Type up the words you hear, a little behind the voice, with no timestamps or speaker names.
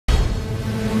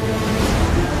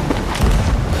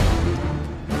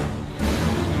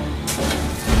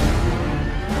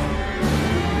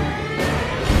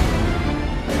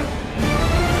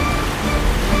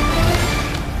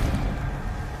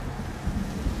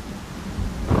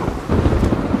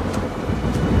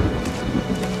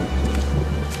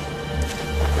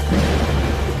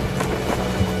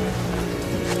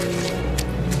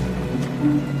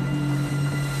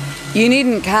You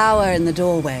needn't cower in the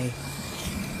doorway.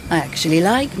 I actually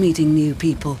like meeting new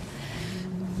people.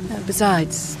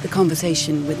 Besides, the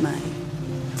conversation with my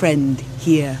friend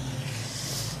here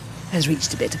has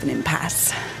reached a bit of an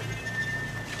impasse.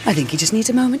 I think he just needs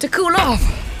a moment to cool off.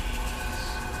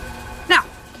 Now,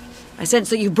 I sense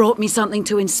that you brought me something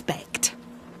to inspect.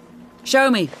 Show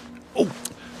me. Oh.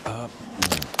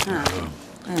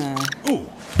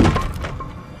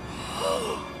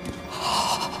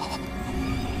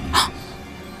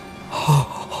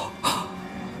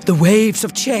 The waves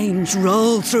of change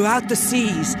roll throughout the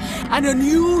seas, and a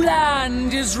new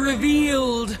land is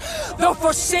revealed. The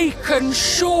Forsaken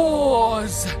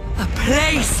Shores. A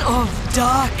place of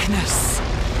darkness,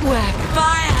 where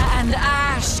fire and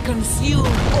ash consume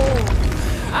all.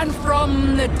 And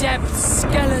from the depths,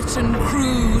 skeleton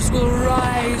crews will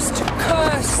rise to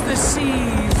curse the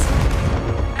seas.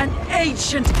 An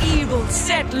ancient evil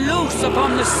set loose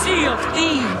upon the Sea of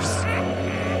Thieves.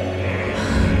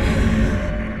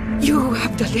 You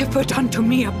have delivered unto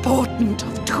me a portent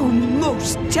of doom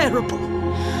most terrible.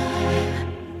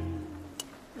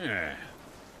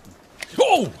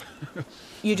 Oh!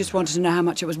 You just wanted to know how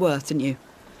much it was worth, didn't you?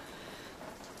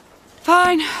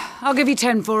 Fine, I'll give you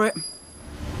 10 for it.